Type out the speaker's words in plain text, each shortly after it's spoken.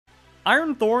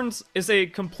Iron Thorns is a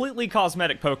completely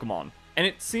cosmetic Pokemon, and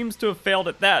it seems to have failed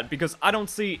at that because I don't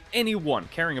see anyone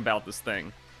caring about this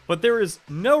thing. But there is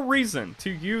no reason to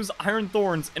use Iron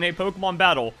Thorns in a Pokemon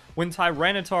battle when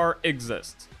Tyranitar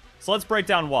exists. So let's break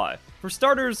down why. For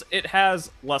starters, it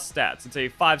has less stats. It's a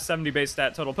 570 base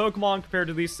stat total Pokemon compared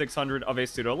to the 600 of a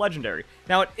pseudo legendary.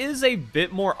 Now it is a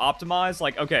bit more optimized,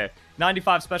 like okay,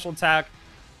 95 special attack.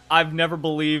 I've never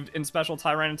believed in special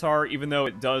Tyranitar, even though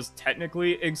it does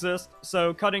technically exist.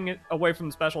 So cutting it away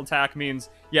from special attack means,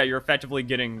 yeah, you're effectively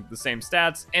getting the same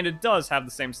stats, and it does have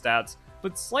the same stats,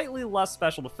 but slightly less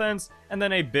special defense, and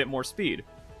then a bit more speed.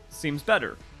 Seems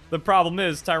better. The problem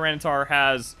is Tyranitar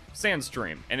has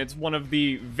Sandstream, and it's one of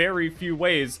the very few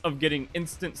ways of getting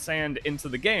instant sand into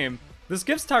the game. This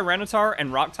gives Tyranitar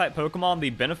and Rock-type Pokemon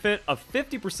the benefit of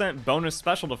 50% bonus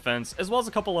special defense, as well as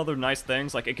a couple other nice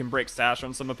things, like it can break Sash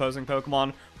on some opposing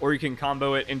Pokemon, or you can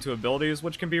combo it into abilities,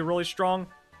 which can be really strong.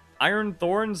 Iron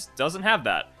Thorns doesn't have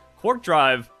that. Quark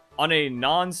Drive on a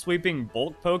non-sweeping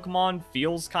bulk Pokemon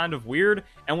feels kind of weird,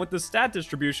 and with the stat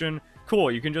distribution, cool,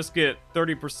 you can just get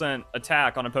 30%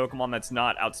 attack on a Pokemon that's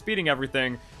not outspeeding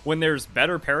everything when there's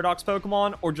better Paradox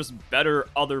Pokemon or just better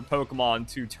other Pokemon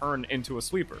to turn into a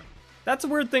sweeper. That's a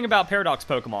weird thing about Paradox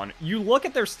Pokemon. You look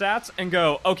at their stats and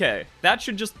go, okay, that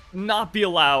should just not be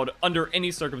allowed under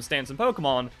any circumstance in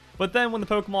Pokemon, but then when the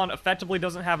Pokemon effectively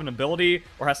doesn't have an ability,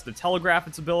 or has to telegraph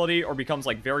its ability, or becomes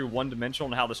like very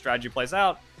one-dimensional in how the strategy plays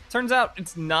out, turns out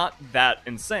it's not that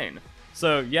insane.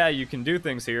 So yeah, you can do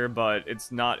things here, but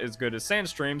it's not as good as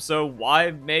Sandstream, so why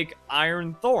make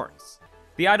Iron Thorns?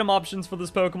 The item options for this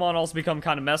Pokemon also become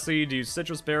kind of messy. Do you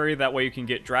Citrus Berry, that way you can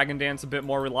get Dragon Dance a bit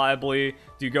more reliably?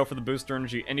 Do you go for the booster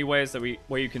energy anyways, that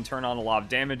way you can turn on a lot of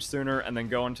damage sooner and then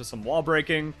go into some wall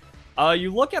breaking?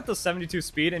 You look at the 72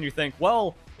 speed and you think,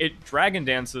 well, it Dragon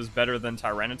Dances better than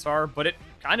Tyranitar, but it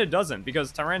kind of doesn't,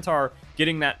 because Tyranitar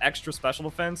getting that extra special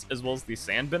defense as well as the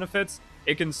sand benefits,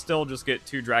 it can still just get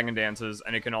 2 Dragon Dances,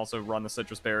 and it can also run the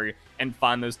Citrus Berry and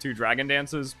find those 2 Dragon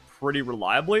Dances pretty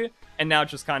reliably, and now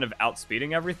it's just kind of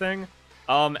outspeeding everything.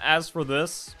 As for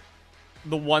this,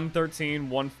 the 113,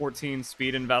 114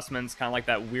 speed investments, kind of like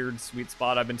that weird sweet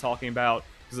spot I've been talking about,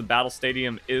 because the Battle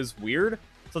Stadium is weird.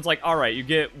 So it's like, alright, you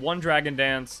get 1 Dragon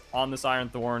Dance on this Iron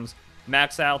Thorns,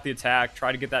 max out the attack,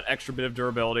 try to get that extra bit of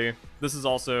durability. This is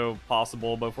also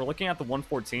possible, but if we're looking at the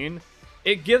 114,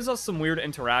 it gives us some weird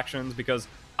interactions because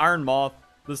Iron Moth,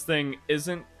 this thing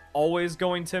isn't always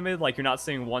going timid. Like, you're not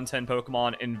seeing 110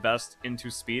 Pokemon invest into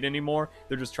speed anymore.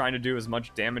 They're just trying to do as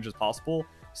much damage as possible.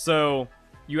 So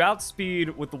you outspeed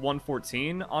with the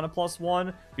 114 on a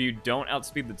 +1, but you don't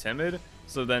outspeed the timid.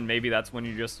 So then maybe that's when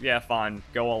you just, yeah, fine,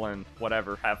 go all in,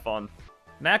 whatever, have fun.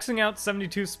 Maxing out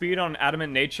 72 speed on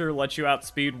Adamant Nature lets you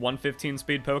outspeed 115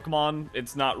 speed Pokemon.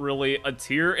 It's not really a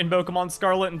tier in Pokemon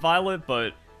Scarlet and Violet,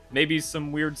 but maybe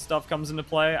some weird stuff comes into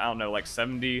play. I don't know, like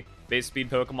 70 base speed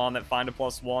Pokemon that find a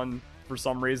 +1 for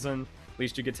some reason. At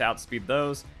least you get to outspeed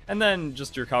those. And then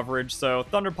just your coverage. So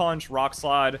Thunder Punch, Rock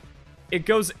Slide, it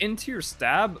goes into your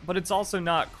stab, but it's also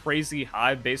not crazy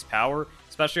high base power,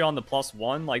 especially on the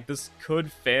 +1. Like, this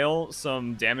could fail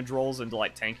some damage rolls into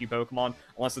like tanky Pokemon,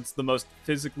 unless it's the most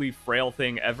physically frail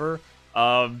thing ever.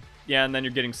 Yeah, and then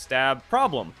you're getting stab.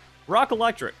 Problem, Rock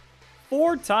Electric.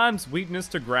 4 times weakness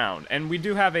to ground, and we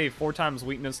do have a 4 times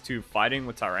weakness to fighting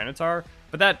with Tyranitar,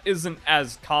 but that isn't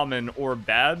as common or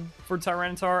bad for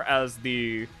Tyranitar as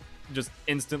the just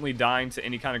instantly dying to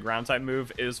any kind of ground type move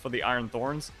is for the Iron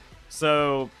Thorns.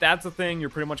 So that's a thing. You're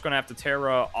pretty much going to have to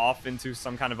Terra off into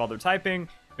some kind of other typing,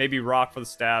 maybe Rock for the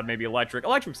stab, maybe Electric.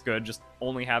 Electric's good, just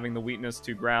only having the weakness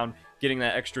to ground, getting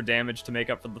that extra damage to make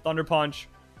up for the Thunder Punch,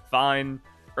 fine.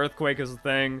 Earthquake is a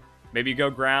thing. Maybe you go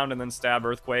ground and then stab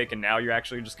Earthquake, and now you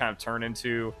actually just kind of turn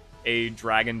into a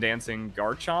Dragon Dancing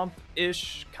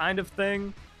Garchomp-ish kind of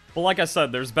thing. But like I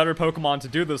said, there's better Pokemon to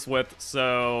do this with,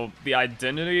 so the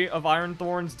identity of Iron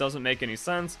Thorns doesn't make any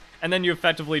sense. And then you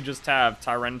effectively just have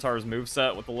Tyranitar's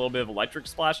moveset with a little bit of Electric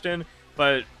splashed in,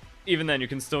 but even then you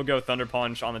can still go Thunder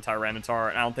Punch on the Tyranitar,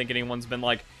 and I don't think anyone's been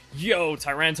like, yo,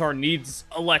 Tyranitar needs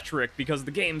Electric because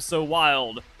the game's so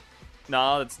wild.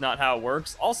 Nah, that's not how it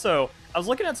works. Also, I was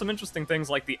looking at some interesting things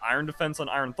like the Iron Defense on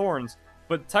Iron Thorns,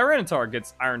 but Tyranitar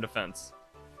gets Iron Defense.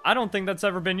 I don't think that's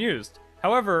ever been used.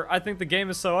 However, I think the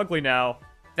game is so ugly now,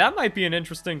 that might be an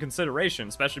interesting consideration,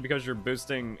 especially because you're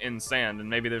boosting in sand, and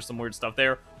maybe there's some weird stuff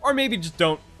there. Or maybe just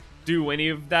don't do any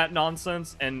of that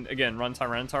nonsense, and again, run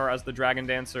Tyranitar as the Dragon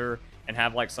Dancer, and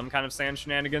have like some kind of sand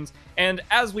shenanigans. And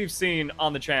as we've seen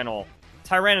on the channel,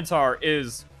 Tyranitar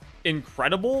is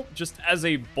incredible just as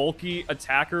a bulky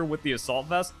attacker with the Assault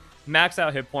Vest. Max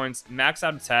out hit points, max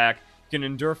out attack, can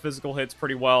endure physical hits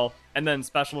pretty well, and then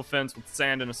special defense with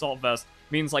Sand and Assault Vest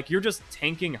means like you're just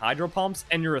tanking Hydro Pumps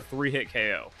and you're a 3-hit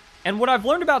KO. And what I've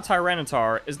learned about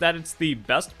Tyranitar is that it's the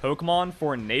best Pokemon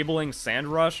for enabling Sand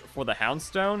Rush for the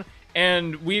Houndstone,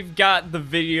 and we've got the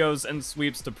videos and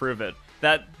sweeps to prove it.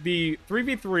 That the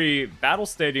 3v3 Battle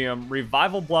Stadium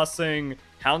Revival Blessing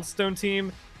Houndstone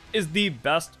team is the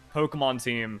best Pokemon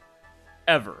team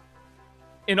ever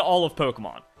in all of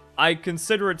Pokemon. I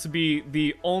consider it to be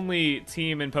the only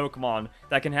team in Pokemon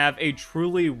that can have a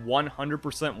truly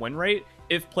 100% win rate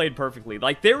if played perfectly.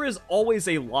 Like, there is always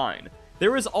a line.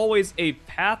 There is always a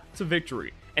path to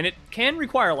victory. And it can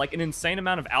require, like, an insane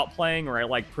amount of outplaying or,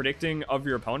 like, predicting of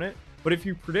your opponent. But if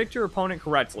you predict your opponent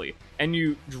correctly, and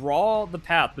you draw the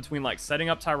path between, like, setting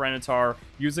up Tyranitar,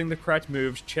 using the correct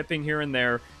moves, chipping here and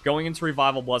there, going into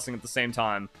Revival Blessing at the same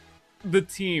time, the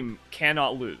team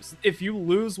cannot lose. If you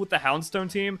lose with the Houndstone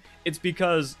team, it's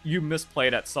because you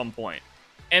misplayed at some point.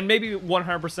 And maybe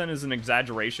 100% is an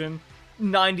exaggeration.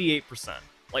 98%.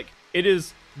 Like, it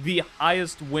is the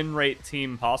highest win rate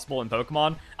team possible in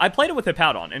Pokemon. I played it with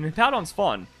Hippowdon, and Hippowdon's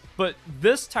fun, but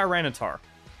this Tyranitar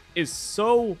is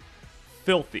so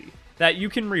filthy that you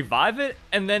can revive it,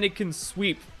 and then it can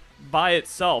sweep by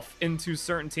itself into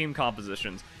certain team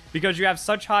compositions. Because you have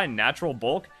such high natural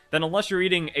bulk, then unless you're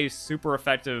eating a super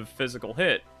effective physical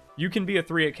hit, you can be a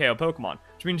 3-hit KO Pokemon,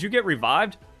 which means you get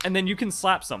revived, and then you can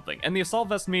slap something. And the Assault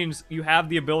Vest means you have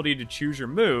the ability to choose your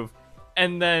move,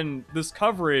 and then this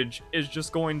coverage is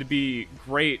just going to be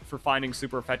great for finding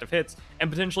super effective hits, and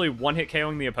potentially one-hit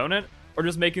KOing the opponent, or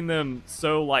just making them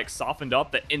so, like, softened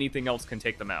up that anything else can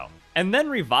take them out. And then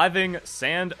reviving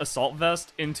Sand Assault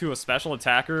Vest into a special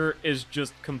attacker is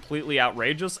just completely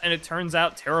outrageous, and it turns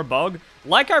out Terra Bug,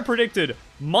 like I predicted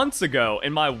months ago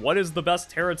in my What is the Best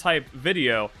Terra Type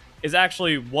video, is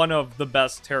actually one of the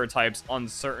best Terra types on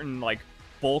certain, like,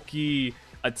 bulky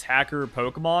attacker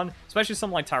Pokemon, especially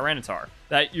something like Tyranitar,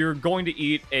 that you're going to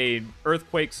eat a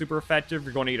Earthquake super effective,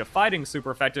 you're going to eat a Fighting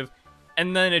super effective,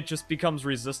 and then it just becomes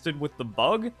resisted with the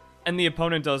bug, and the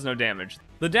opponent does no damage.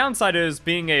 The downside is,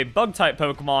 being a bug-type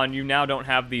Pokemon, you now don't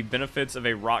have the benefits of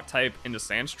a rock-type into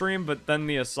Sandstream, but then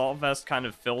the Assault Vest kind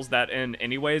of fills that in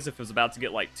anyways if it was about to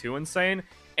get, like, too insane.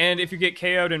 And if you get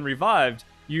KO'd and revived,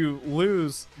 you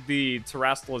lose the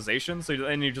Terastallization, so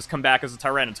then you just come back as a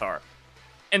Tyranitar.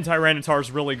 And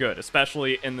Tyranitar's really good,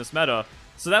 especially in this meta.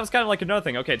 So that was kind of like another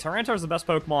thing. Okay, Tyranitar's the best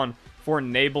Pokemon for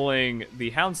enabling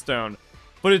the Houndstone,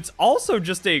 but it's also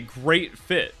just a great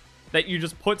fit that you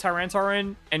just put Tyranitar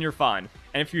in and you're fine.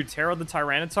 And if you Terra the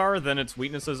Tyranitar, then its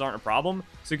weaknesses aren't a problem,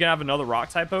 so you can have another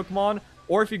Rock-type Pokemon.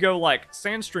 Or if you go like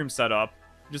Sandstream setup,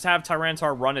 just have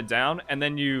Tyranitar run it down, and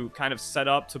then you kind of set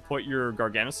up to put your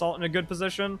Garganasalt in a good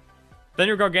position. Then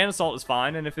your Garganasalt is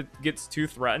fine, and if it gets too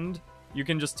threatened, you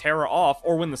can just Terra off,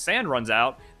 or when the sand runs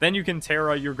out, then you can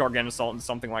Terra your Garganasalt into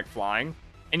something like Flying,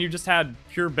 and you just had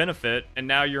pure benefit, and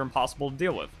now you're impossible to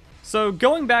deal with. So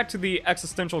going back to the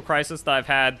existential crisis that I've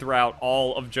had throughout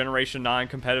all of Generation 9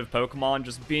 competitive Pokemon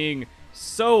just being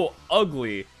so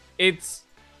ugly, it's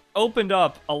opened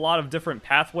up a lot of different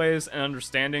pathways and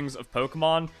understandings of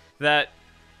Pokemon that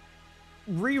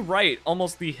rewrite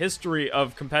almost the history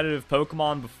of competitive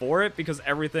Pokemon before it, because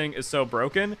everything is so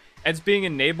broken. It's being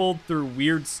enabled through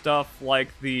weird stuff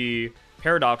like the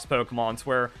Paradox Pokemons,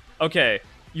 where, okay,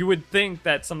 you would think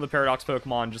that some of the Paradox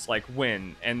Pokemon just, like,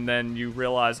 win, and then you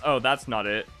realize, oh, that's not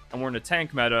it, and we're in a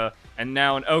tank meta, and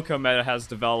now an Oko meta has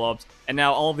developed, and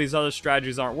now all of these other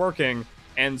strategies aren't working,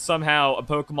 and somehow a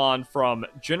Pokemon from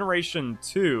Generation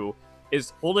 2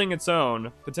 is holding its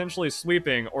own, potentially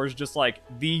sweeping, or is just, like,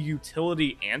 the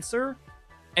utility answer,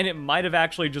 and it might have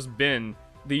actually just been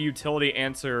the utility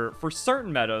answer for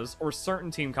certain metas or certain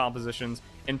team compositions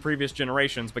in previous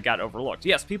generations, but got overlooked.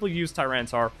 Yes, people used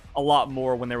Tyranitar a lot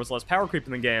more when there was less power creep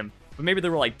in the game, but maybe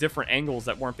there were like different angles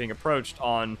that weren't being approached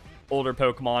on older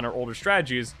Pokemon or older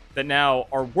strategies that now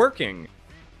are working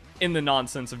in the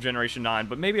nonsense of Generation 9,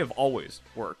 but maybe have always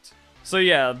worked. So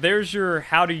yeah, there's your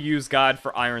how to use guide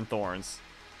for Iron Thorns.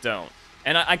 Don't.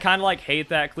 And I kind of, like, hate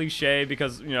that cliche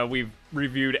because, you know, we've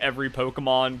reviewed every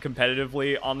Pokemon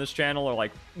competitively on this channel, or, like,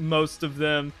 most of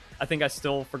them. I think I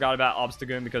still forgot about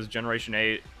Obstagoon because Generation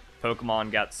 8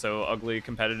 Pokemon got so ugly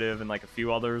competitive, and, like, a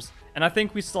few others. And I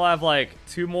think we still have, like,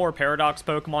 2 more Paradox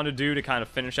Pokemon to do to kind of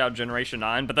finish out Generation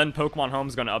 9, but then Pokemon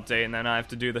Home's going to update, and then I have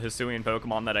to do the Hisuian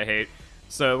Pokemon that I hate.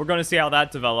 So we're going to see how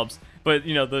that develops. But,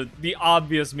 you know, the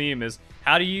obvious meme is,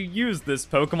 how do you use this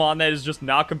Pokemon that is just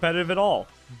not competitive at all?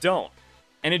 Don't.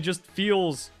 And it just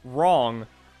feels wrong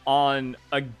on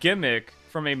a gimmick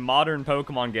from a modern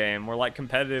Pokemon game where, like,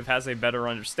 competitive has a better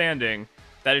understanding,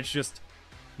 that it's just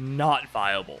not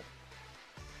viable.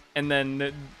 and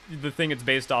then the thing it's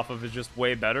based off of is just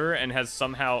way better and has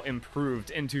somehow improved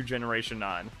into Generation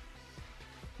 9.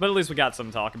 But at least we got some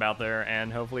to talk about there,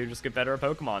 and hopefully you just get better at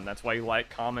Pokemon. That's why you like,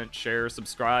 comment, share,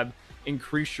 subscribe,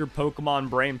 increase your Pokemon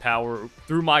brain power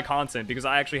through my content, because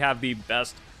I actually have the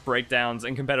best breakdowns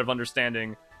and competitive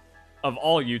understanding of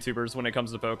all YouTubers when it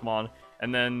comes to Pokemon,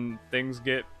 and then things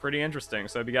get pretty interesting.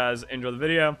 So if you guys enjoy the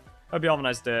video, hope you all have a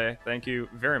nice day. Thank you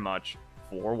very much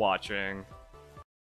for watching.